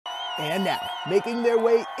And now, making their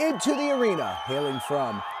way into the arena, hailing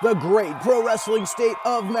from the great pro wrestling state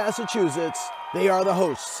of Massachusetts, they are the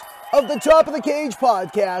hosts of the Top of the Cage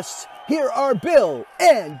podcast. Here are Bill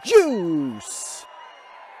and Juice.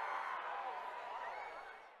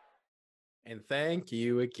 And thank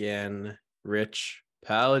you again, Rich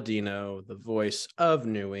Palladino, the voice of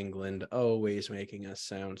New England, always making us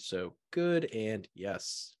sound so good. And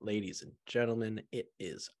yes, ladies and gentlemen, it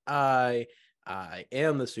is I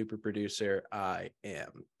am the super producer. I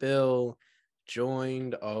am Bill,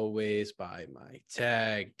 joined always by my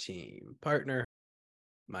tag team partner,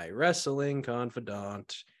 my wrestling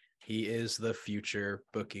confidant. He is the future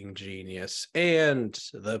booking genius and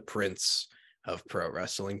the prince of pro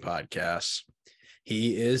wrestling podcasts.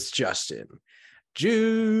 He is Justin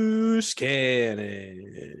Juice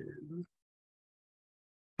Cannon.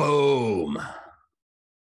 Boom,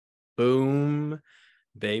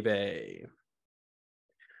 baby.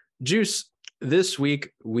 Juice, this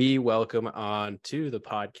week we welcome on to the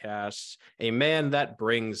podcast a man that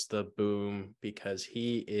brings the boom because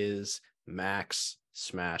he is Max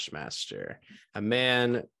Smashmaster, a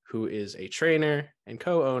man who is a trainer and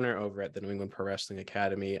co-owner over at the New England Pro Wrestling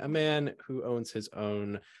Academy, a man who owns his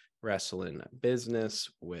own wrestling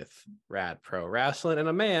business with Rad Pro Wrestling, and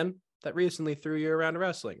a man that recently threw you around a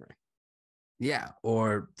wrestling ring. Yeah,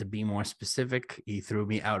 or to be more specific, he threw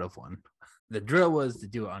me out of one. The drill was to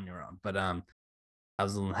do it on your own, but I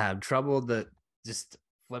was gonna have trouble to just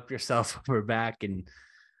flip yourself over back and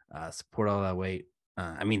support all that weight.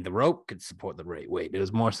 I mean, the rope could support the weight. It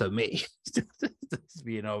was more so me just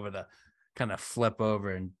being over the kind of flip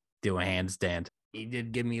over and do a handstand. He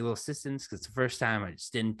did give me a little assistance because the first time I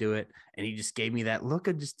just didn't do it, and he just gave me that look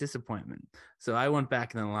of just disappointment. So I went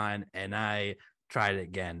back in the line and I tried it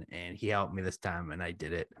again, and he helped me this time, and I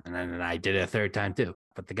did it, and then I did it a third time too.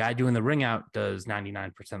 But the guy doing the ring out does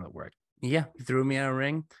 99% of the work. Yeah, he threw me in a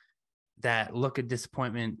ring. That look of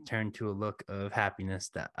disappointment turned to a look of happiness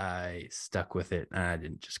that I stuck with it, and I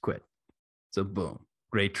didn't just quit. So boom,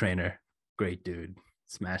 great trainer, great dude,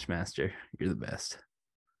 Smashmaster, you're the best.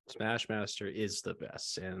 Smashmaster is the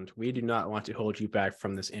best, and we do not want to hold you back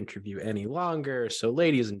from this interview any longer. So,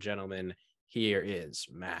 ladies and gentlemen, here is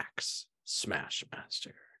Max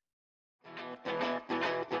Smashmaster.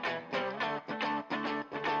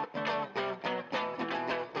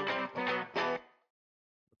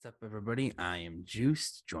 What's up, everybody? I am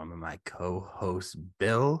Juiced, joined by my co-host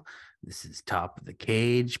Bill. This is Top of the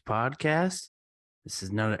Cage podcast. This is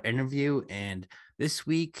another interview, and this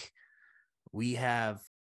week we have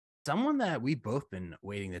someone that we've both been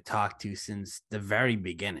waiting to talk to since the very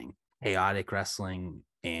beginning. Chaotic Wrestling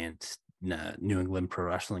and New England Pro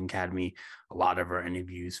Wrestling Academy. A lot of our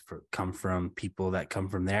interviews come from people that come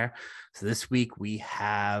from there. So this week we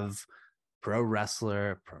have pro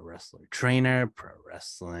wrestler trainer, pro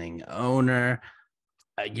wrestling owner.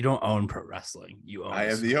 You don't own pro wrestling. You own. I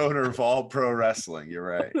am the owner of all pro wrestling. You're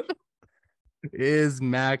right. Is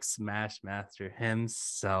Max Smashmaster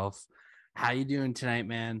himself. How you doing tonight,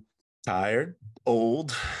 man? Tired,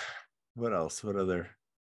 old. What else? What other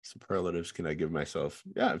superlatives can I give myself?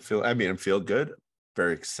 Yeah, I'm feel good.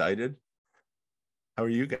 Very excited. How are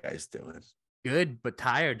you guys doing? Good, but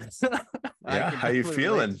tired. Yeah, how you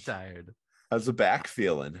feeling? Tired. How's the back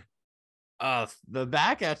feeling? The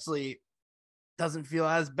back actually doesn't feel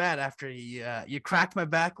as bad after you cracked my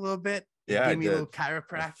back a little bit. Yeah, gave me a little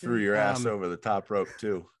chiropractic. I threw your ass over the top rope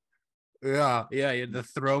too. Yeah, you had to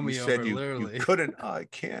throw me you over. Said you couldn't. Oh, I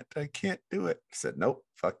can't do it. I said, nope,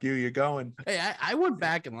 fuck you. You're going. Hey, I went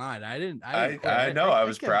back in line. I didn't I know. I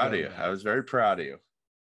was proud of you. I was very proud of you.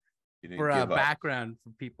 You didn't for give up. Background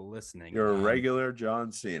for people listening. You're a regular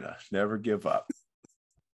John Cena. Never give up.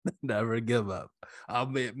 Never give up.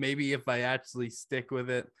 Maybe if I actually stick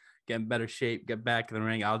with it, get in better shape, get back in the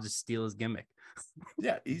ring, I'll just steal his gimmick.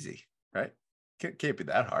 Yeah, easy, right? Can't be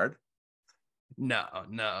that hard. No,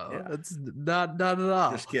 it's not at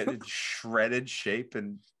all. Just get in shredded shape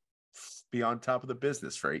and be on top of the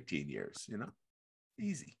business for 18 years,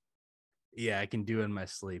 easy. Yeah, I can do it in my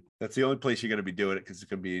sleep. That's the only place you're going to be doing it because it's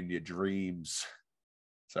going to be in your dreams.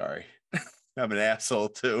 Sorry. I'm an asshole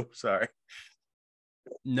too. Sorry.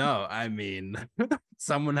 No, I mean,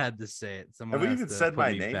 someone had to say it. Someone have we even said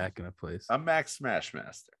my name? Back in a place. I'm Max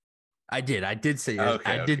Smashmaster. I did say your,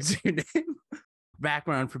 okay, did say your name.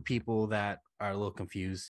 Background for people that are a little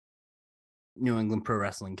confused. New England Pro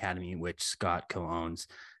Wrestling Academy, which Scott co-owns,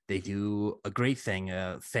 they do a great thing,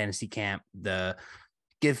 a fantasy camp, the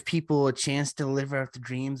give people a chance to live out their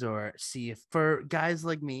dreams, or see if for guys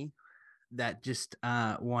like me that just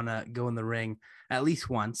want to go in the ring at least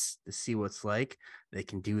once to see what's like, they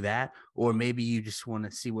can do that. Or maybe you just want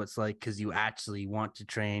to see what's like because you actually want to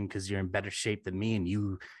train because you're in better shape than me, and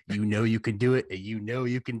you know you can do it, and you know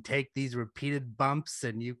you can take these repeated bumps,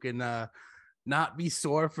 and you can not be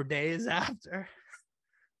sore for days after.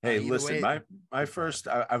 Hey, Either listen, way, my first,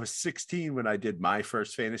 I was 16 when I did my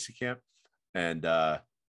first fantasy camp, and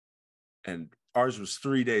ours was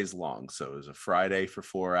 3 days long. So it was a Friday for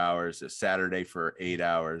 4 hours, a Saturday for 8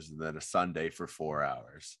 hours, and then a Sunday for 4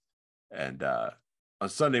 hours. And on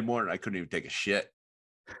Sunday morning, I couldn't even take a shit.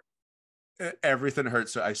 Everything hurt.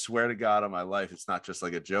 So I swear to God on my life, it's not just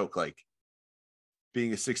like a joke. Like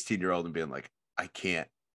being a 16-year-old and being like, I can't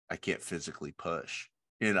physically push,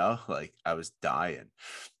 like I was dying.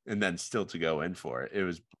 And then still to go in for it. It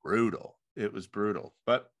was brutal. It was brutal.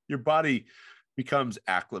 But your body becomes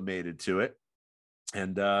acclimated to it.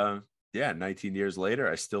 And 19 years later,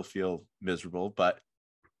 I still feel miserable, but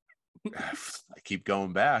I keep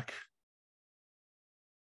going back.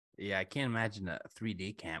 Yeah, I can't imagine a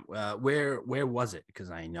 3D camp. Where was it? Because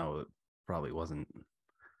I know it probably wasn't.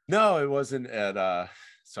 No, it wasn't at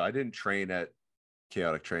so I didn't train at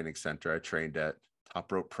Chaotic Training Center. I trained at Top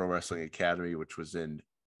Rope Pro Wrestling Academy, which was in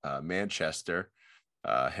Manchester.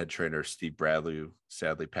 Head trainer Steve Bradley, who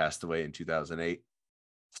sadly passed away in 2008.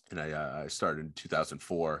 And I started in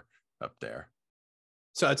 2004 up there.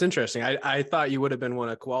 So it's interesting. I thought you would have been one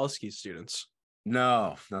of Kowalski's students.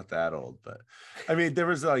 No, not that old, but I mean, there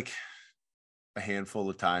was like a handful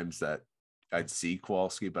of times that I'd see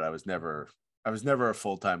Kowalski, but I was never a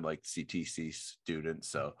full-time like CTC student.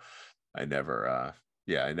 So I never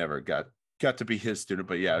got to be his student.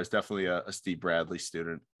 But yeah, I was definitely a Steve Bradley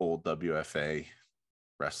student, old WFA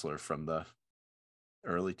wrestler from the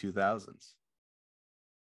early 2000s.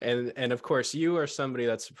 And of course, you are somebody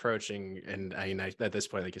that's approaching, and I at this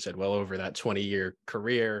point, like you said, well over that 20-year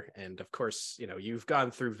career. And of course, you've gone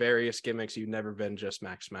through various gimmicks. You've never been just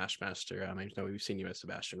Max Smashmaster. I know we've seen you as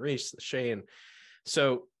Sebastian Reese, the Shane.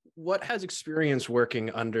 So what has experience working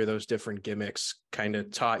under those different gimmicks kind of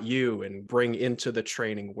taught you and bring into the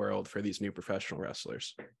training world for these new professional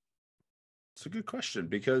wrestlers? It's a good question,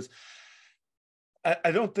 because I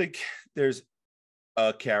don't think there's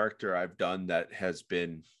a character I've done that has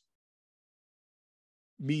been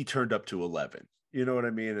me turned up to 11. You know what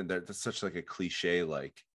I mean? And that's such like a cliche,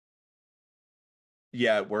 like,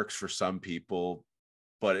 yeah, it works for some people,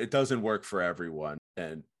 but it doesn't work for everyone.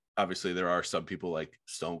 And obviously there are some people like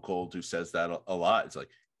Stone Cold who says that a lot. It's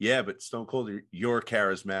like, yeah, but Stone Cold, you're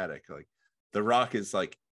charismatic. Like The Rock is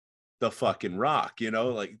like the fucking Rock,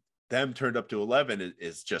 like them turned up to 11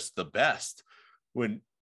 is just the best. When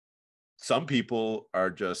some people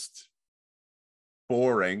are just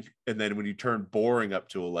boring, and then when you turn boring up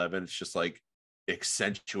to 11, it's just like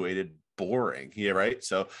accentuated boring. Yeah, right.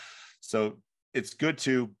 So it's good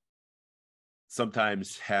to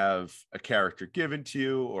sometimes have a character given to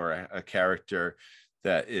you, or a character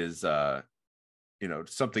that is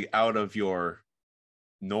something out of your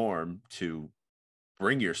norm to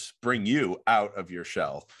bring you out of your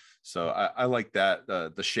shell. So I like that.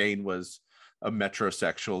 The Shane was a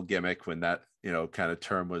metrosexual gimmick when that kind of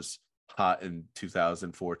term was hot in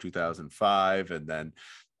 2004, 2005. And then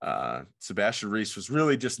Sebastian Reese was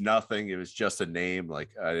really just nothing. It was just a name. Like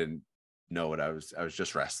I didn't know what I was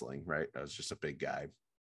just wrestling, right? I was just a big guy.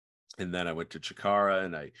 And then I went to Chikara,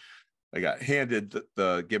 and I got handed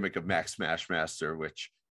the gimmick of Max Smashmaster,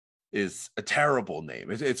 which is a terrible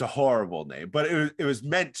name. It's a horrible name, but it was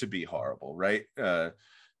meant to be horrible, right?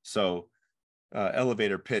 So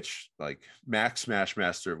elevator pitch, like Max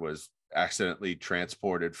Smashmaster was accidentally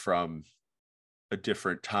transported from a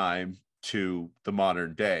different time to the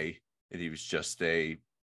modern day, and he was just a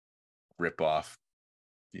ripoff,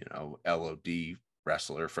 LOD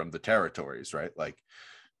wrestler from the territories, right? Like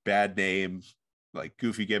bad name, like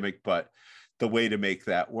goofy gimmick, but the way to make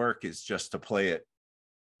that work is just to play it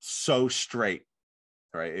so straight,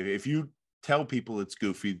 right? If you tell people it's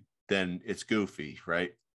goofy, then it's goofy,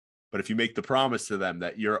 right? But if you make the promise to them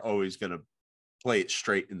that you're always going to play it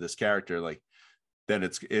straight in this character, like then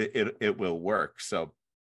it will work. So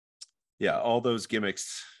yeah, all those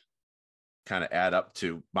gimmicks kind of add up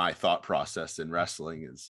to my thought process in wrestling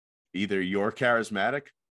is either you're charismatic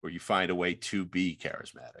or you find a way to be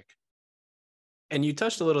charismatic. And you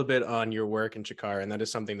touched a little bit on your work in Chikara, and that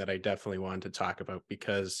is something that I definitely wanted to talk about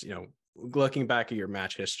because, looking back at your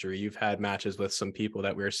match history, you've had matches with some people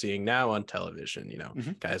that we're seeing now on television,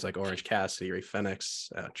 guys like Orange Cassidy, Ray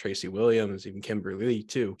Fenix, Tracy Williams, even Kimberly Lee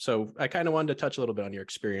too. So I kind of wanted to touch a little bit on your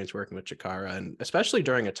experience working with Chikara, and especially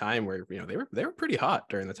during a time where, they were pretty hot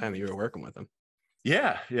during the time that you were working with them.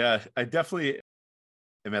 Yeah. I definitely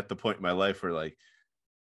am at the point in my life where like,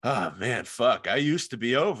 oh man, fuck, I used to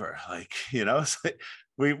be over. Like, it's like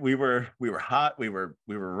we were hot. We were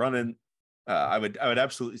running. I would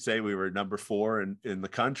absolutely say we were number 4 in the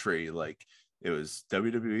country. Like it was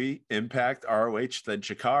WWE, Impact, ROH, then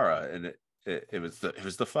Chikara, and it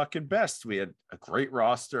was the fucking best. We had a great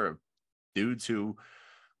roster of dudes who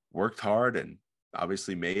worked hard and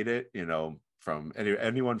obviously made it. From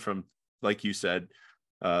anyone from, like you said,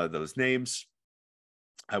 those names.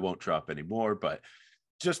 I won't drop anymore, but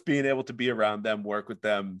just being able to be around them, work with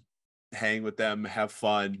them, hang with them, have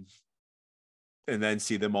fun, and then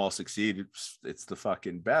see them all succeed. It's the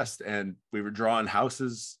fucking best. And we were drawing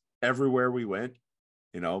houses everywhere we went.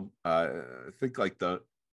 I think like the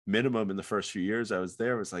minimum in the first few years I was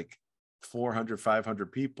there was like 400,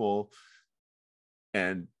 500 people.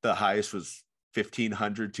 And the highest was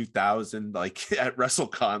 1,500, 2,000, like at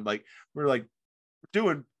WrestleCon. Like we're like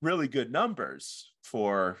doing really good numbers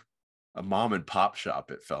for a mom and pop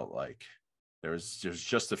shop. It felt like there's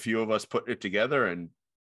just a few of us putting it together and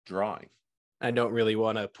drawing. I don't really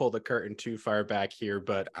want to pull the curtain too far back here,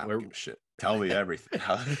 but I don't give a shit. Tell me everything.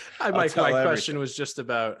 My question was just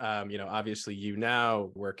about, obviously you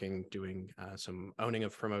now doing some owning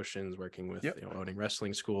of promotions, working with, owning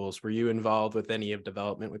wrestling schools. Were you involved with any of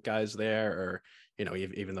development with guys there, or,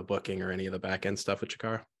 even the booking or any of the back end stuff with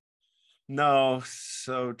Chikara? No.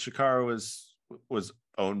 So Chikara was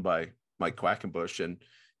owned by Mike Quackenbush, and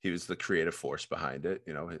he was the creative force behind it.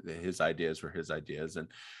 His ideas were his ideas. And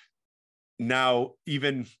now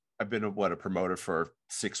even I've been a promoter for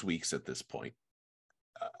 6 weeks at this point.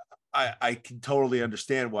 I can totally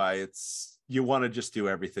understand why you want to just do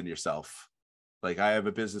everything yourself. Like I have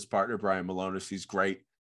a business partner, Brian Malonis. He's great,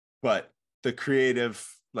 but the creative,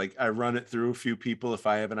 like I run it through a few people. If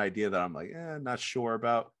I have an idea that I'm like, not sure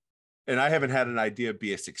about, and I haven't had an idea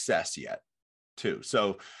be a success yet too.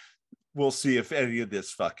 So we'll see if any of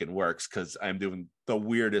this fucking works, because I'm doing the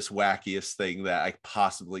weirdest, wackiest thing that I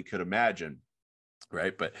possibly could imagine.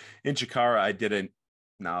 Right. But in Chikara, I didn't.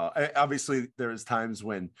 Now, obviously, there's times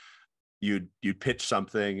when you'd pitch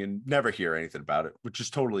something and never hear anything about it, which is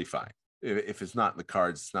totally fine. If it's not in the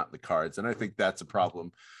cards, it's not in the cards. And I think that's a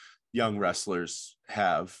problem young wrestlers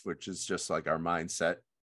have, which is just like our mindset.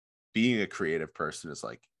 Being a creative person is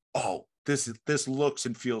like, oh, this looks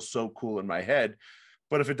and feels so cool in my head.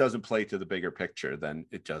 But if it doesn't play to the bigger picture, then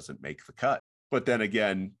it doesn't make the cut. But then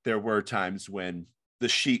again, there were times when the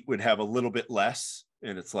sheet would have a little bit less,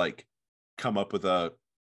 and it's like, come up with a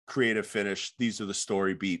creative finish. These are the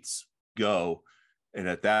story beats, go. And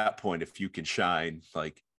at that point, if you can shine,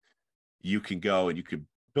 like you can go and you can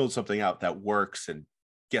build something out that works and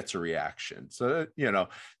gets a reaction. So,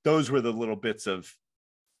 those were the little bits of,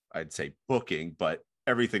 I'd say, booking, but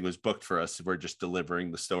everything was booked for us. We're just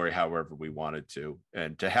delivering the story however we wanted to.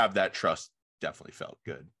 And to have that trust definitely felt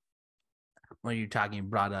good. When you're talking,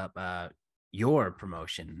 brought up your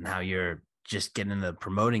promotion and how you're just getting the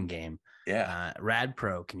promoting game. Yeah. Rad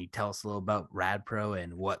Pro, can you tell us a little about Rad Pro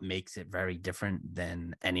and what makes it very different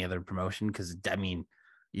than any other promotion? Because I mean,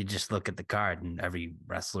 you just look at the card and every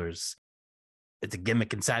wrestler's, it's a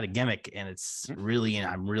gimmick inside a gimmick, and it's really, and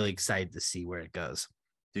I'm really excited to see where it goes.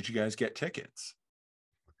 Did you guys get tickets?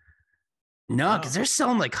 No, because they're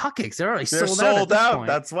selling like hotcakes. They're already sold out.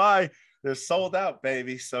 That's why they're sold out,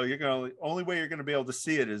 baby. So only way you're gonna be able to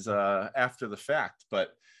see it is after the fact. But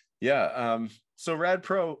yeah, so Rad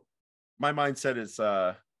Pro, my mindset is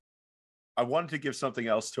I wanted to give something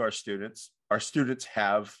else to our students. Our students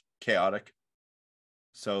have Chaotic,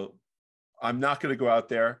 so I'm not gonna go out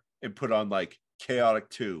there and put on like Chaotic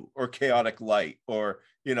 2 or Chaotic Light or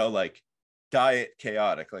like Diet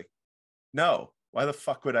Chaotic. Like, no, why the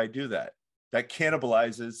fuck would I do that? That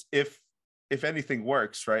cannibalizes, if anything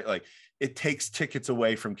works, right? Like it takes tickets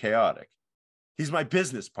away from Chaotic. He's my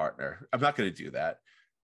business partner. I'm not going to do that.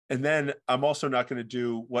 And then I'm also not going to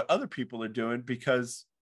do what other people are doing, because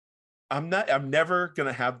I'm never going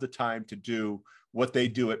to have the time to do what they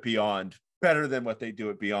do at Beyond better than what they do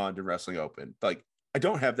at Beyond and Wrestling Open. Like I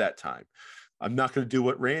don't have that time. I'm not going to do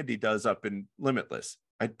what Randy does up in Limitless.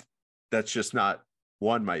 That's just not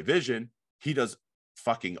my vision. He does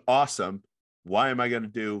fucking awesome. Why am I going to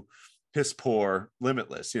do piss poor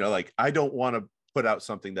Limitless? Like I don't want to put out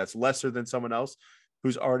something that's lesser than someone else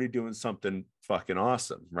who's already doing something fucking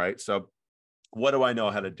awesome, right? So what do I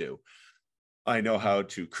know how to do? I know how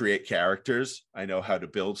to create characters. I know how to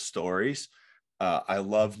build stories. I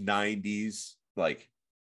love 90s, like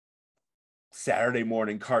Saturday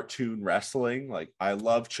morning cartoon wrestling. Like I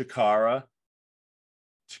love Chikara.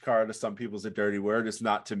 Chikara to some people's a dirty word. It's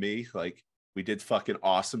not to me. Like we did fucking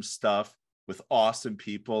awesome stuff with awesome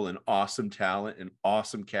people and awesome talent and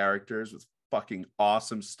awesome characters with fucking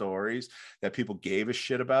awesome stories that people gave a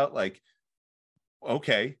shit about. Like,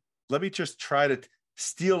 okay, let me just try to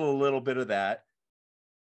steal a little bit of that,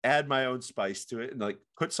 add my own spice to it, and like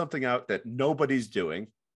put something out that nobody's doing.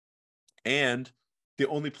 And the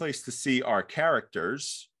only place to see our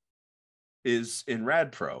characters is in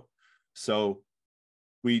Rad Pro. So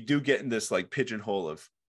we do get in this like pigeonhole of,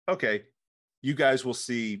 okay, you guys will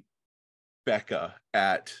see Becca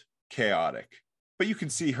at Chaotic, but you can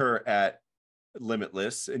see her at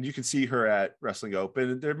Limitless and you can see her at Wrestling Open.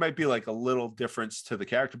 And there might be like a little difference to the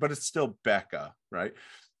character, but it's still Becca, right?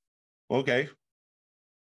 Okay,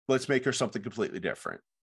 let's make her something completely different.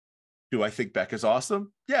 Do I think Becca's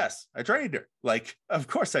awesome? Yes, I trained her. Like, of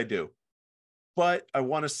course I do. But I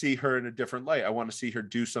want to see her in a different light. I want to see her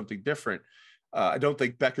do something different. I don't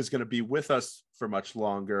think Becca's going to be with us for much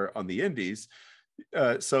longer on the indies.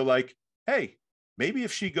 So like, hey, maybe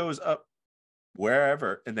if she goes up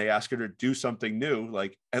wherever and they ask her to do something new,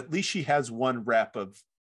 like at least she has one rep of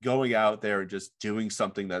going out there and just doing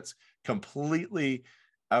something that's completely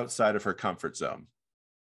outside of her comfort zone.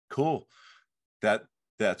 Cool.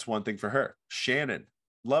 That's one thing for her. Shannon,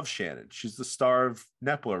 love Shannon. She's the star of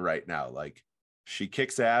Nepler right now. Like, she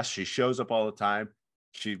kicks ass. She shows up all the time.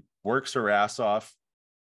 She works her ass off,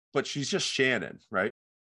 but she's just Shannon, right?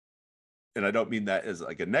 And I don't mean that as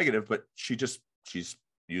like a negative, but she's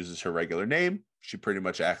uses her regular name. She pretty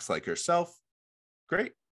much acts like herself.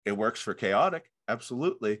 Great. It works for Chaotic.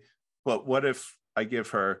 Absolutely. But what if I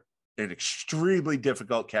give her an extremely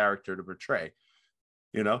difficult character to portray?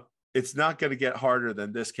 You know, it's not going to get harder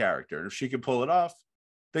than this character. And if she can pull it off,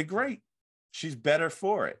 then great. She's better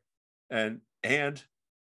for it. And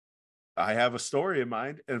I have a story in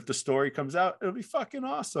mind. And if the story comes out, it'll be fucking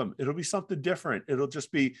awesome. It'll be something different. It'll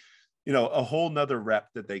just be, you know, a whole nother rep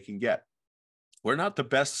that they can get. We're not the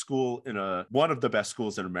best school one of the best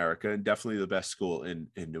schools in America, and definitely the best school in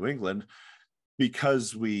New England,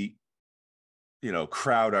 because we, you know,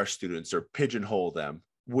 crowd our students or pigeonhole them.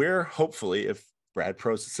 We're hopefully, if Rad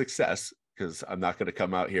Pro's a success, because I'm not going to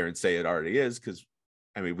come out here and say it already is, because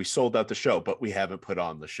I mean, we sold out the show, but we haven't put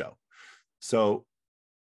on the show. So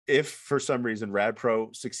if for some reason Rad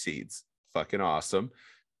Pro succeeds, fucking awesome.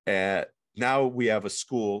 Now we have a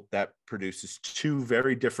school that produces two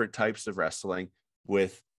very different types of wrestling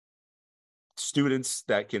with students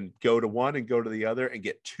that can go to one and go to the other and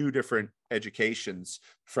get two different educations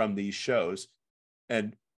from these shows.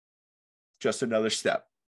 And just another step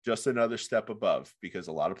above, because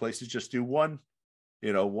a lot of places just do one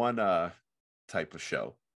type of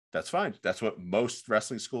show. That's fine. That's what most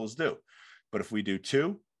wrestling schools do. But if we do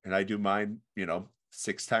two, and I do mine,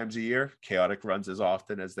 6 times a year, Chaotic runs as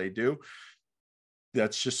often as they do,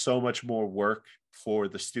 that's just so much more work for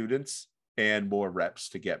the students and more reps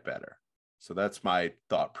to get better. So that's my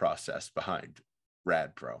thought process behind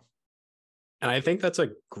Rad Pro. And I think that's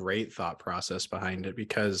a great thought process behind it,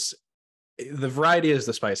 because the variety is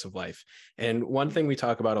the spice of life. And one thing we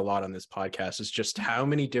talk about a lot on this podcast is just how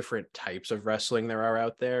many different types of wrestling there are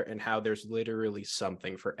out there, and how there's literally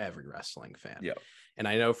something for every wrestling fan. Yeah. And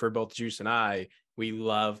I know for both Juice and I, we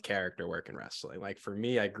love character work in wrestling. Like for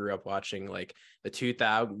me, I grew up watching like the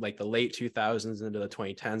late 2000s into the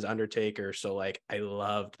 2010s Undertaker. So like I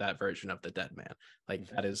loved that version of the Dead Man. Like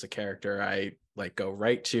that is a character I like go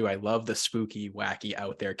right to. I love the spooky, wacky,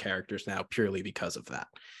 out there characters now purely because of that.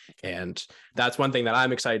 And that's one thing that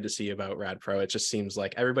I'm excited to see about Rad Pro. It just seems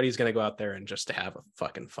like everybody's going to go out there and just to have a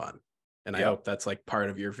fucking fun. And I hope that's like part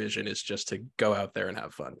of your vision, is just to go out there and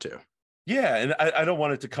have fun too. Yeah, and I don't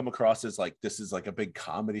want it to come across as like this is like a big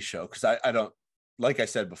comedy show, because I don't, like I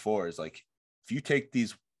said before, is like if you take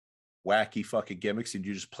these wacky fucking gimmicks and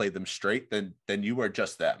you just play them straight, then you are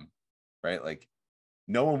just them, right? Like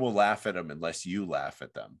no one will laugh at them unless you laugh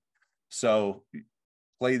at them. So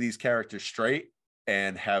play these characters straight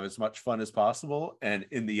and have as much fun as possible, and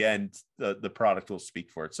in the end, the product will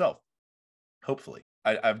speak for itself. Hopefully.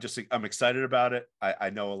 I'm excited about it. I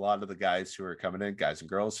know a lot of the guys who are coming in, guys and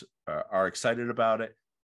girls, are excited about it,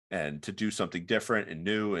 and to do something different and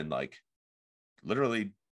new, and like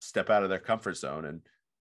literally step out of their comfort zone. And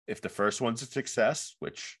if the first one's a success,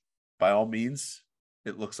 which by all means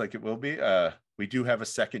it looks like it will be, we do have a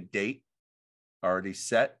second date already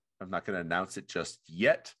set. I'm not going to announce it just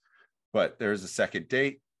yet, but there's a second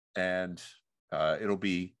date, and it'll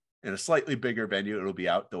be in a slightly bigger venue. It'll be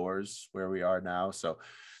outdoors where we are now. So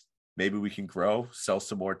maybe we can grow, sell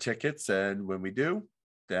some more tickets. And when we do,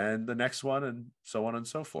 then the next one, and so on and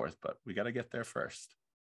so forth. But we got to get there first.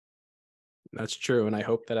 That's true. And I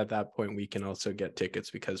hope that at that point we can also get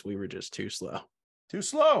tickets, because we were just too slow. Too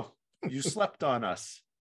slow. You slept on us.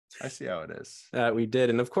 I see how it is. We did.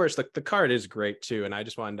 And of course, the card is great too. And I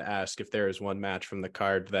just wanted to ask if there is one match from the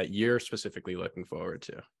card that you're specifically looking forward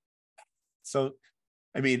to. So,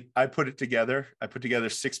 I mean, I put it together. I put together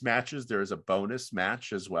 6 matches. There is a bonus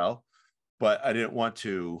match as well, but I didn't want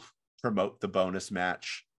to promote the bonus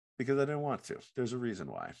match because I didn't want to. There's a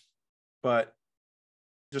reason why. But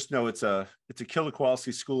just know it's a Killer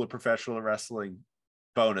Kowalski School of Professional Wrestling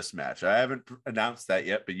bonus match. I haven't announced that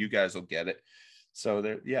yet, but you guys will get it. So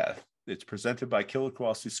there, yeah, it's presented by Killer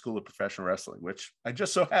Kowalski School of Professional Wrestling, which I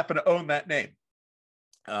just so happen to own that name.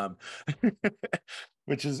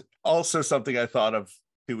 Which is also something I thought of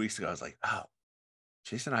 2 weeks ago. I was like, oh,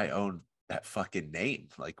 Jason and I own that fucking name.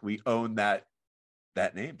 Like we own that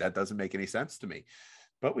name. That doesn't make any sense to me,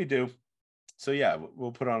 but we do. So yeah,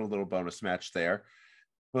 we'll put on a little bonus match there.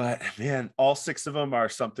 But man, all 6 of them are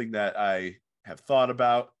something that I have thought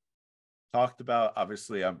about, talked about.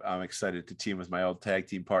 Obviously, I'm excited to team with my old tag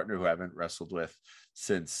team partner who I haven't wrestled with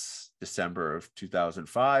since December of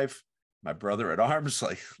 2005. My brother at arms,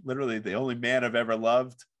 like literally the only man I've ever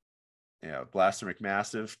loved. Blaster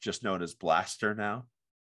McMassive, just known as Blaster now,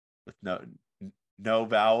 with no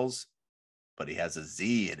vowels, but he has a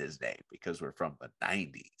Z in his name because we're from the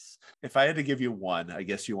 90s. If I had to give you one, I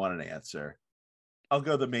guess you want an answer. I'll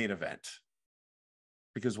go the main event.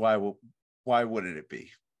 Because why wouldn't it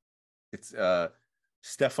be? It's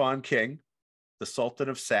Stefan King, the Sultan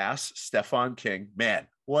of Sass, Stefan King. Man,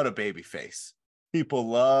 what a baby face. People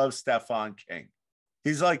love Stefan King.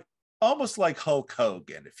 He's like almost like Hulk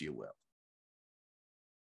Hogan, if you will.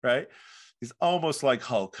 Right? He's almost like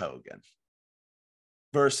Hulk Hogan.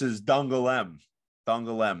 Versus Dungalem,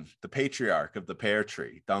 the patriarch of the pear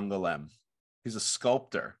tree, Dungalem. He's a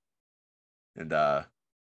sculptor. And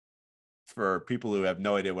for people who have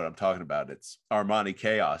no idea what I'm talking about, it's Armani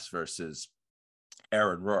Chaos versus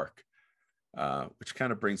Aaron Rourke, which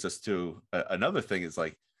kind of brings us to another thing is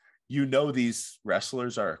like, these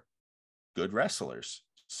wrestlers are good wrestlers.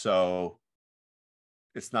 So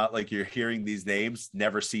it's not like you're hearing these names,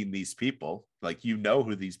 never seen these people. Like,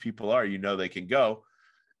 who these people are, they can go.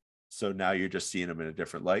 So now you're just seeing them in a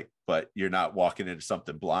different light, but you're not walking into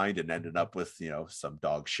something blind and ending up with, some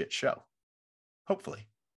dog shit show. Hopefully.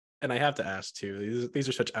 And I have to ask too, these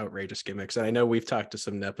are such outrageous gimmicks. And I know we've talked to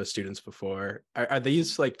some NEPA students before. Are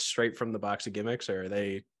these like straight from the box of gimmicks, or are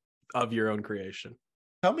they of your own creation?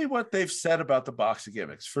 Tell me what they've said about the box of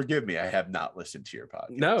gimmicks. Forgive me, I have not listened to your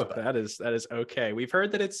podcast. No, but that is okay. We've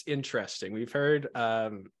heard that it's interesting. We've heard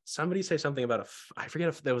somebody say something about I forget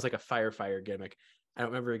if there was like a fire gimmick. I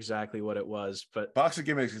don't remember exactly what it was, but box of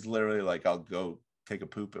gimmicks is literally like, I'll go take a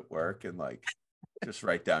poop at work and like just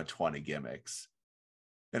write down 20 gimmicks.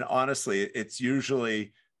 And honestly, it's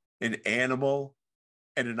usually an animal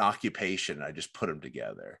and an occupation. I just put them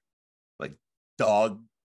together, like dog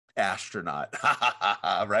astronaut,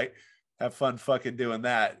 right? Have fun fucking doing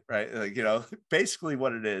that, right? Like, basically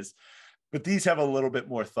what it is. But these have a little bit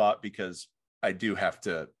more thought because I do have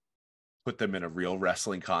to put them in a real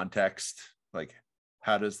wrestling context. Like,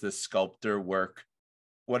 how does this sculptor work?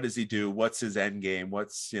 What does he do? What's his end game?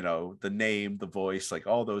 What's, the name, the voice, like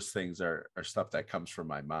all those things are stuff that comes from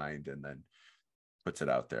my mind and then puts it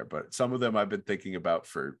out there. But some of them I've been thinking about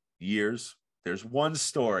for years. There's one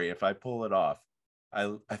story, if I pull it off,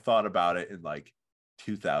 I thought about it in like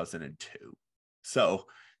 2002. So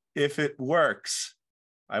if it works,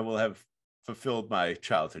 I will have fulfilled my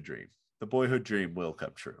childhood dream. The boyhood dream will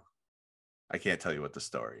come true. I can't tell you what the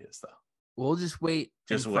story is, though. We'll just wait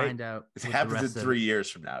and find out. It happens in 3 years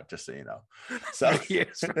from now, just so you know. So 3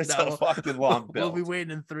 years from it's now, a fucking long build. We'll be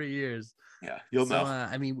waiting in 3 years. Yeah, you'll know.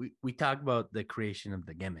 I mean, we talked about the creation of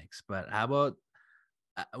the gimmicks, but how about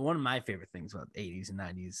one of my favorite things about 80s and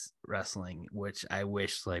 90s wrestling, which I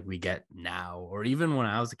wish like we get now, or even when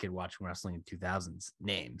I was a kid watching wrestling in 2000s,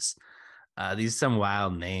 names. These are some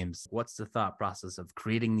wild names. What's the thought process of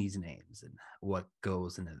creating these names and what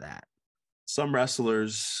goes into that? Some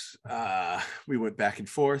wrestlers, we went back and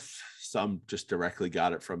forth. Some just directly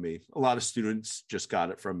got it from me. A lot of students just got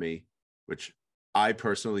it from me, which I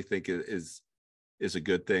personally think is a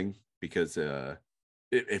good thing because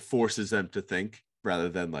it forces them to think rather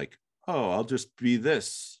than like, oh, I'll just be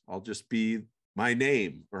this. I'll just be my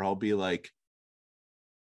name, or I'll be like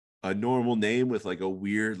a normal name with like a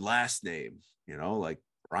weird last name, like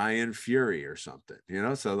Brian Fury or something,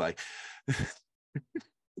 so like,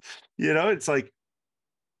 it's like,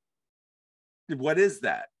 what is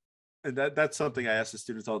that? And that's something I ask the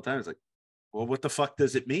students all the time. It's like, well, what the fuck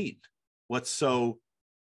does it mean? What's so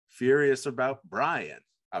furious about Brian?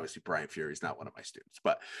 Obviously, Brian Fury is not one of my students,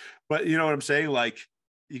 but you know what I'm saying? Like,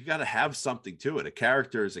 you got to have something to it. A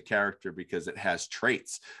character is a character because it has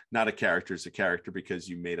traits. Not a character is a character because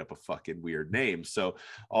you made up a fucking weird name. So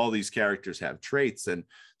all these characters have traits, and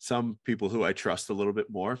some people who I trust a little bit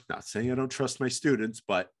more, not saying I don't trust my students,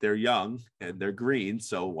 but they're young and they're green.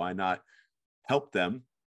 So why not help them?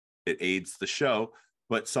 It aids the show.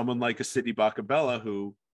 But someone like a Sidney Bacabella,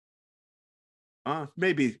 who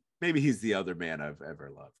maybe he's the other man I've ever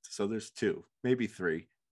loved. So there's 2, maybe 3.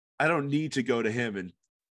 I don't need to go to him and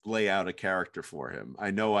lay out a character for him.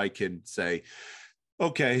 I know I can say,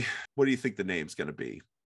 okay, what do you think the name's going to be?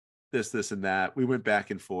 This, and that. We went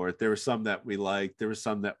back and forth. There were some that we liked. There were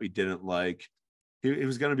some that we didn't like. It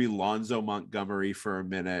was going to be Lonzo Montgomery for a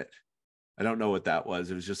minute. I don't know what that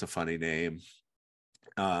was. It was just a funny name.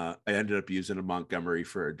 I ended up using a Montgomery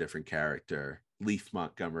for a different character, Leaf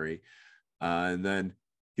Montgomery. And then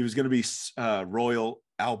he was going to be Royal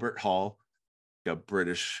Albert Hall, a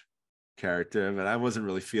British character, but I wasn't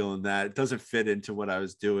really feeling that. It doesn't fit into what I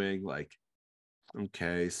was doing. Like,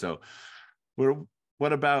 okay, so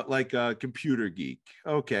what about like a computer geek?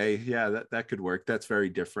 Okay, yeah, that could work. That's very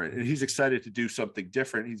different. And he's excited to do something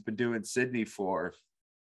different. He's been doing Sidney for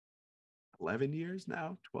 11 years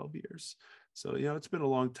now, 12 years. So, it's been a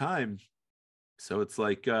long time. So it's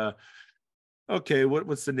like, okay,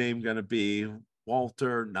 what's the name going to be?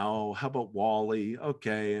 Walter? No. How about Wally?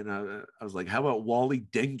 Okay. And I was like, how about Wally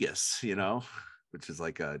Dingus, which is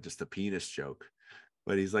like just a penis joke.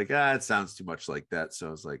 But he's like, it sounds too much like that. So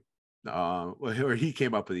I was like, or he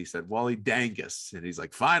came up with, he said, Wally Dangus. And he's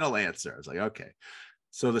like, final answer. I was like, okay.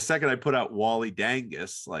 So the second I put out Wally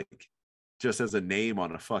Dangus, like just as a name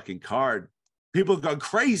on a fucking card, people have gone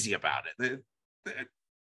crazy about it.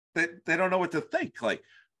 They don't know what to think. Like,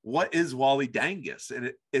 what is Wally Dangus?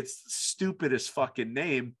 And it's the stupidest fucking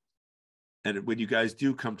name. And when you guys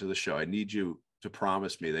do come to the show, I need you to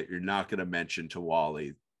promise me that you're not going to mention to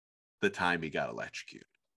Wally the time he got electrocuted.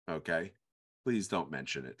 Okay? Please don't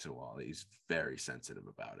mention it to Wally. He's very sensitive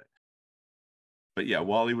about it. But yeah,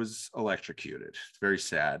 Wally was electrocuted. It's very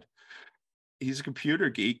sad. He's a computer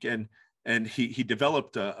geek, and he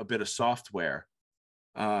developed a bit of software.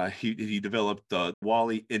 He developed the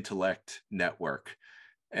Wally Intellect Network.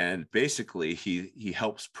 And basically, he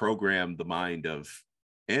helps program the mind of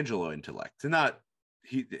Angelo Intellect. And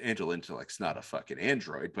Angelo Intellect's not a fucking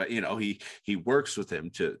android, but he works with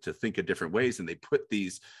him to think of different ways. And they put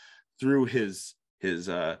these through his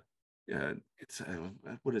what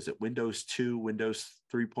is it? Windows 2, Windows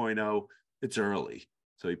 3.0. It's early,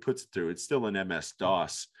 so he puts it through. It's still an MS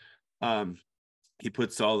DOS. He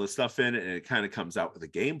puts all the stuff in it, and it kind of comes out with a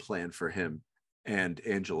game plan for him and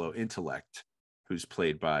Angelo Intellect, who's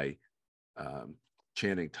played by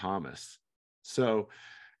Channing Thomas. So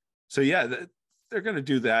yeah, they're going to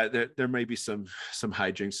do that. There may be some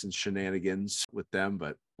hijinks and shenanigans with them,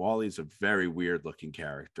 but Wally's a very weird looking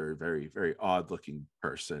character, very, very odd looking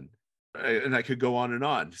person. And I could go on and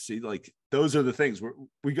on. See, like, those are the things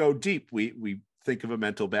we go deep. We think of a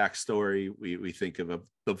mental backstory. We think of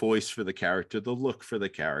the voice for the character, the look for the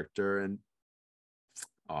character, and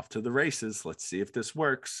off to the races. Let's see if this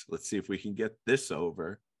works. Let's see if we can get this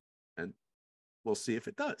over, and we'll see if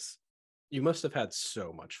it does. You must have had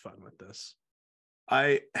so much fun with this.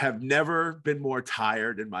 I have never been more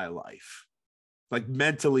tired in my life, like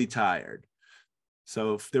mentally tired.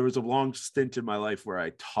 So if there was a long stint in my life where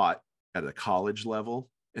I taught at a college level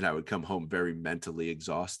and I would come home very mentally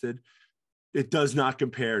exhausted, it does not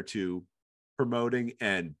compare to promoting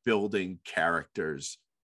and building characters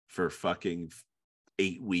for fucking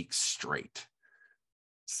 8 weeks straight.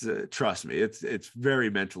 So, trust me, it's very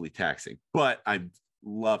mentally taxing, but I'm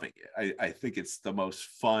loving it. I think it's the most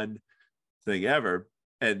fun thing ever.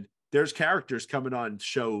 And there's characters coming on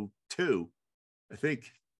show 2. I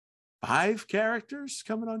think 5 characters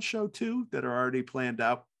coming on show 2 that are already planned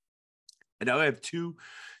out. And now I have two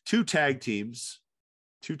tag teams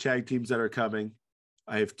that are coming.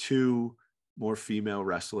 I have 2 more female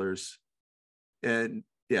wrestlers. And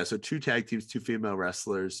yeah, so 2 tag teams, 2 female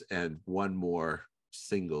wrestlers, and 1 more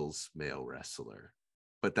singles male wrestler.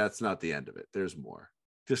 But that's not the end of it. There's more.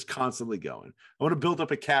 Just constantly going. I want to build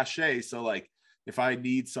up a cachet. So like, if I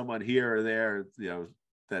need someone here or there,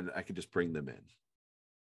 then I can just bring them in.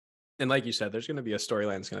 And like you said, there's going to be a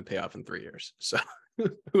storyline that's going to pay off in 3 years. So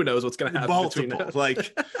who knows what's going to happen between us.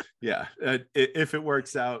 Like, yeah, if it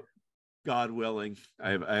works out, God willing,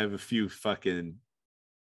 I have a few fucking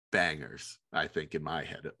bangers, I think, in my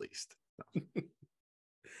head at least. So.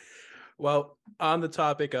 Well, on the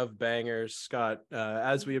topic of bangers, Scott,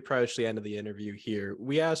 as we approach the end of the interview here,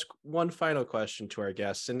 we ask one final question to our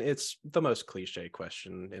guests, and it's the most cliche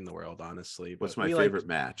question in the world, honestly. What's my favorite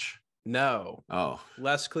match? No, Oh,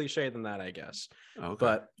 less cliche than that, I guess. okay.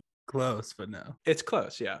 But Close, but no. it's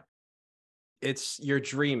close, yeah. It's your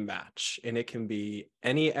dream match, and it can be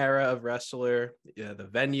any era of wrestler, the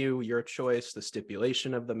venue, your choice, the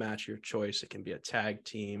stipulation of the match, your choice. It can be a tag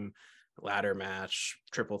team, ladder match,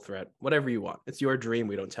 triple threat, whatever you want. It's your dream.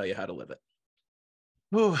 We don't tell you how to live it.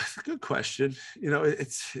 Oh, it's a good question.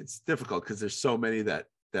 It's difficult because there's so many that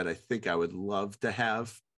I think I would love to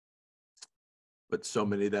have, but so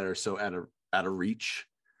many that are so out of reach.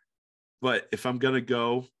 But if I'm gonna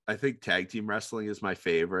go, I think tag team wrestling is my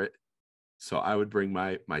favorite. So I would bring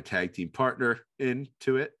my tag team partner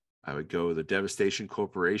into it. I would go the Devastation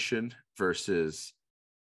Corporation versus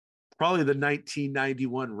probably the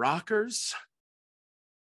 1991 Rockers,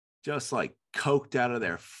 just like coked out of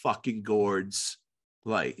their fucking gourds,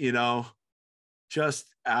 like, just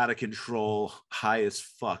out of control, high as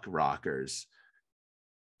fuck Rockers.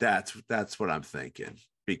 That's what I'm thinking,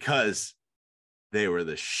 because they were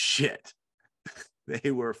the shit. They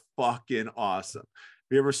were fucking awesome.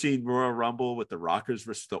 Have you ever seen Royal Rumble with the Rockers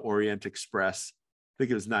versus the Orient Express? I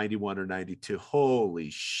think it was 91 or 92. Holy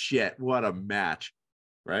shit, what a match,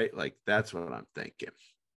 right? Like, that's what I'm thinking.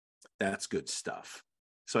 That's good stuff.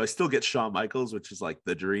 So I still get Shawn Michaels, which is like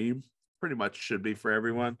the dream. Pretty much should be for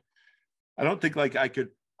everyone. I don't think like I could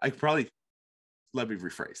probably, let me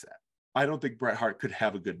rephrase that. I don't think Bret Hart could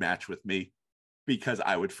have a good match with me because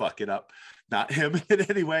I would fuck it up. Not him in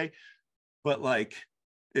any way, but like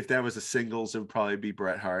if that was a singles, it would probably be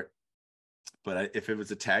Bret Hart. But if it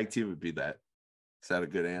was a tag team, it would be that. Is that a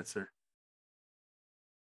good answer?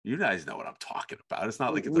 You guys know what I'm talking about. It's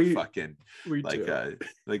not like it's a fucking like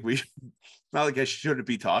not like I shouldn't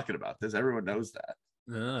be talking about this. Everyone knows that.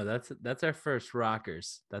 No, that's our first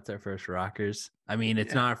Rockers. That's our first Rockers. I mean,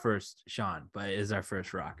 it's not our first Shawn, but it is our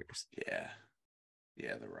first Rockers. Yeah,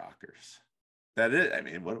 the Rockers. That is. I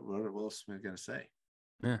mean, what else am I gonna say?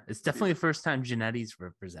 Yeah, it's definitely the first time Genetti's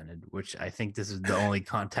represented, which I think this is the only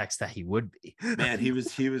context that he would be. Man, he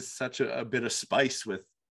was such a bit of spice with.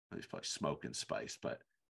 He's probably smoking spice, but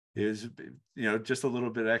it was just a little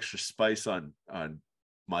bit extra spice on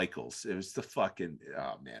Michaels. It was the fucking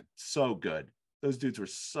man, so good. Those dudes were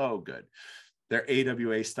so good. Their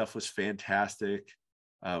AWA stuff was fantastic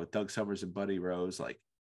with Doug Summers and Buddy Rose. Like,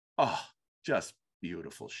 just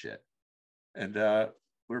beautiful shit. And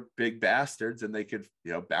we're big bastards, and they could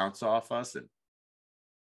bounce off us and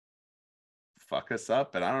fuck us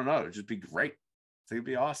up. And I don't know, it'd just be great. I think it'd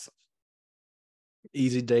be awesome.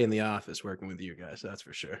 Easy day in the office working with you guys, that's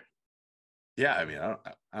for sure. Yeah, I mean,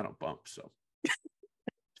 I don't bump, so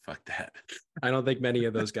fuck that. I don't think many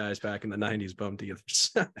of those guys back in the 90s bumped either.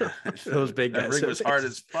 So those big guys. That ring was hard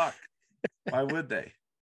as fuck. Why would they?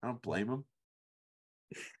 I don't blame them.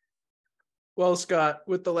 Well, Scott,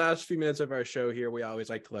 with the last few minutes of our show here, we always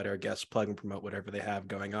like to let our guests plug and promote whatever they have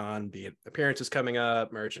going on, be it appearances coming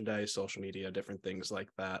up, merchandise, social media, different things like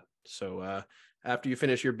that. So after you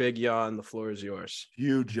finish your big yawn, the floor is yours.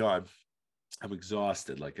 Huge yawn. I'm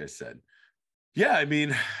exhausted, like I said. Yeah, I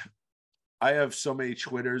mean, I have so many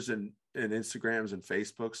Twitters and Instagrams and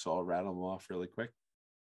Facebooks, so I'll rattle them off really quick.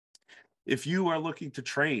 If you are looking to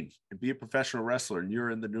train and be a professional wrestler and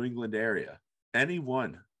you're in the New England area, any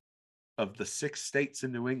one of the 6 states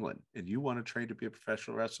in New England, and you want to train to be a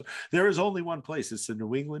professional wrestler, there is only one place. It's the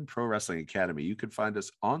New England Pro Wrestling Academy. You can find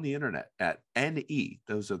us on the internet at NE,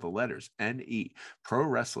 those are the letters, NE,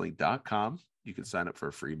 prowrestling.com. You can sign up for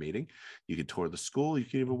a free meeting. You can tour the school. You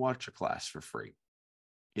can even watch a class for free.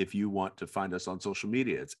 If you want to find us on social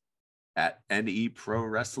media, it's at NE Pro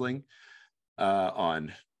Wrestling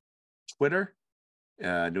on Twitter,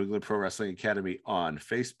 New England Pro Wrestling Academy on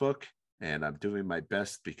Facebook. And I'm doing my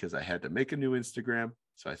best because I had to make a new Instagram.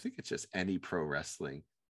 So I think it's just NE Pro Wrestling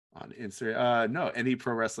on Instagram. No, NE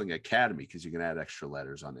Pro Wrestling Academy, because you can add extra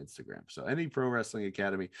letters on Instagram. So NE Pro Wrestling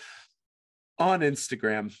Academy on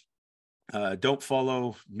Instagram. Don't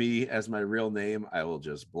follow me as my real name. I will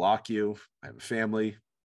just block you. I have a family.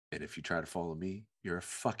 And if you try to follow me, you're a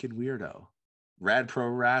fucking weirdo. Rad Pro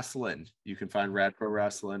Wrestling. You can find Rad Pro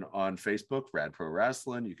Wrestling on Facebook, Rad Pro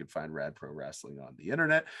Wrestling. You can find Rad Pro Wrestling on the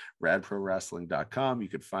internet, radprowrestling.com. You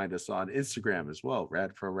can find us on Instagram as well,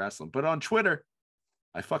 Rad Pro Wrestling. But on Twitter,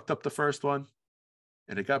 I fucked up the first one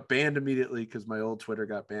and it got banned immediately because my old Twitter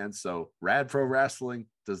got banned. So Rad Pro Wrestling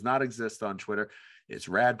does not exist on Twitter. It's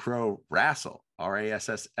Rad Pro Wrestle,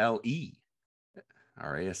 RASSLE.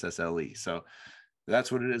 RASSLE. So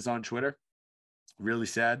that's what it is on Twitter. Really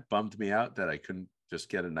sad, bummed me out that I couldn't just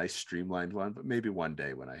get a nice streamlined one, but maybe one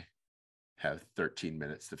day when I have 13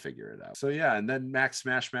 minutes to figure it out. So yeah, and then Max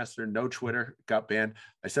Smashmaster, no Twitter, got banned.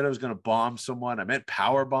 I said I was going to bomb someone. I meant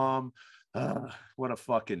power bomb. What a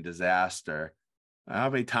fucking disaster. How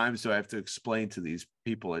many times do I have to explain to these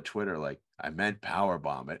people at Twitter, like, I meant power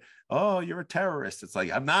bomb it? Oh, you're a terrorist. It's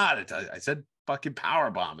like, I'm not. I said fucking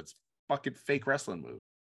power bomb. It's fucking fake wrestling move.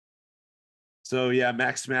 So yeah,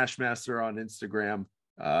 Max Smashmaster on Instagram.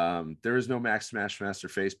 There is no Max Smashmaster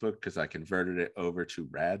Facebook because I converted it over to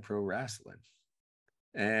Rad Pro Wrestling.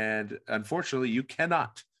 And unfortunately, you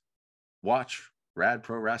cannot watch Rad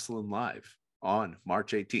Pro Wrestling live on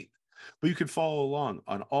March 18th. But you can follow along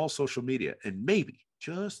on all social media, and maybe,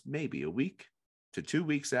 just maybe, a week to 2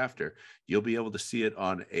 weeks after, you'll be able to see it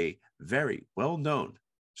on a very well-known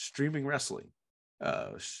streaming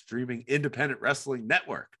independent wrestling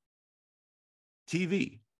network,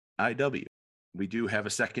 TV, IW. We do have a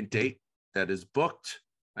second date that is booked.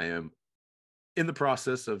 I am in the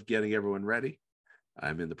process of getting everyone ready.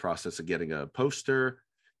 I'm in the process of getting a poster,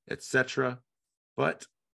 etc. But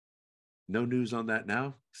no news on that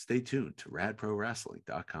now. Stay tuned to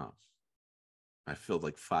radprowrestling.com. I filled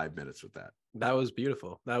like 5 minutes with that. That was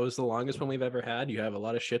beautiful. That was the longest one we've ever had. You have a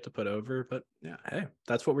lot of shit to put over, but Yeah, hey,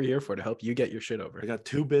 that's what we're here for, to help you get your shit over. I got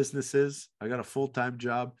 2 businesses. I got a full-time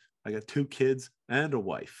job. I got 2 kids and a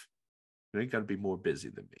wife. You ain't got to be more busy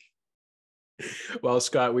than me. Well,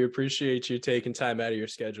 Scott, we appreciate you taking time out of your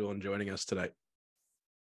schedule and joining us tonight.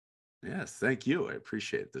 Yes, thank you. I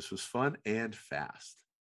appreciate it. This was fun and fast.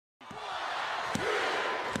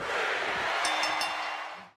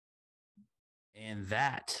 And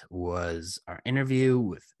that was our interview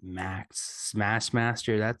with Max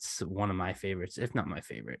Smashmaster. That's one of my favorites, if not my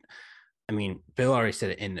favorite. I mean, Bill already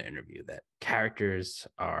said it in the interview that characters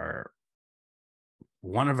are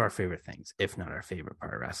one of our favorite things, if not our favorite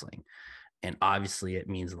part of wrestling. And obviously it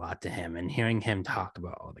means a lot to him. And hearing him talk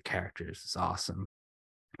about all the characters is awesome.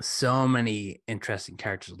 So many interesting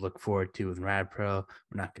characters to look forward to with Rad Pro.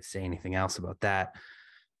 We're not going to say anything else about that,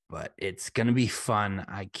 but it's going to be fun.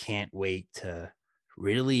 I can't wait to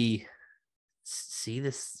really see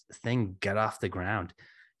this thing get off the ground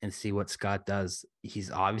and see what Scott does. He's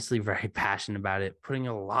obviously very passionate about it, putting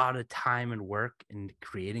a lot of time and work into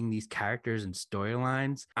creating these characters and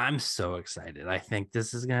storylines. I'm so excited. I think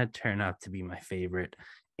this is going to turn out to be my favorite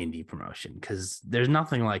indie promotion because there's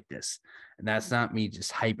nothing like this. And that's not me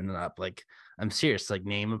just hyping it up. Like, I'm serious. Like,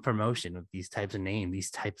 name a promotion with these types of names, these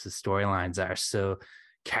types of storylines that are so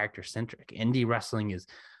character centric. Indie wrestling is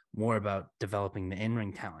more about developing the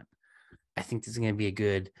in-ring talent. I think this is going to be a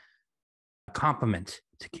good complement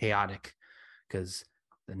to Chaotic because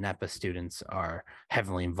the NEPA students are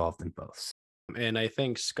heavily involved in both. And I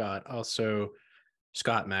think Scott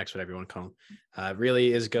Max, whatever you want to call him,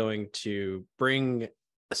 really is going to bring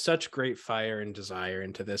such great fire and desire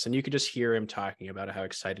into this. And you could just hear him talking about how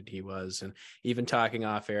excited he was, and even talking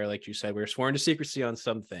off air, like you said, we were sworn to secrecy on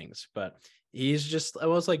some things, but he's just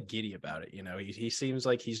almost like giddy about it. You know, he seems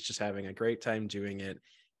like he's just having a great time doing it.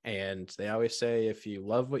 And they always say, if you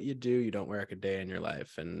love what you do, you don't work a day in your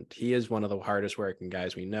life. And he is one of the hardest working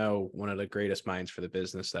guys we know, one of the greatest minds for the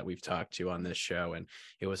business that we've talked to on this show. And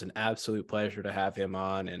it was an absolute pleasure to have him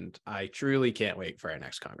on. And I truly can't wait for our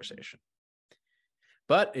next conversation.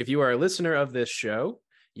 But if you are a listener of this show,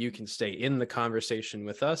 you can stay in the conversation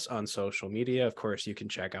with us on social media. Of course, you can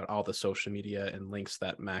check out all the social media and links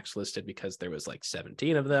that Max listed because there was like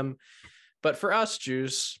 17 of them. But for us,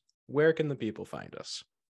 Juice, where can the people find us?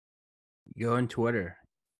 Go on Twitter,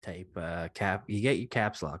 type you get your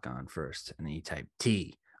caps lock on first, and then you type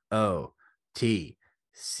TOTC_,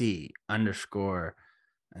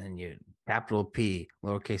 and you capital P,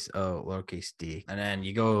 lowercase o, lowercase d. And then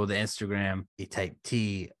you go to the Instagram, you type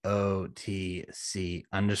TOTC_POD,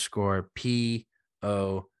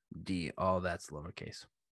 all that's lowercase.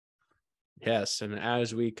 Yes, and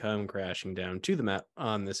as we come crashing down to the mat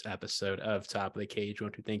on this episode of Top of the Cage, I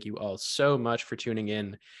want to thank you all so much for tuning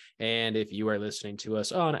in. And if you are listening to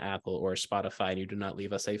us on Apple or Spotify and you do not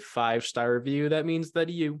leave us a 5-star review, that means that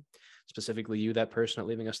you, specifically you, that person not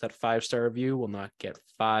leaving us that 5-star review, will not get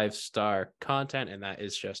 5-star content, and that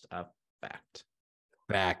is just a fact.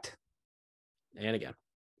 Fact. And again,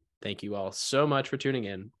 thank you all so much for tuning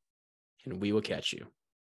in, and we will catch you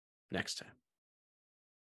next time.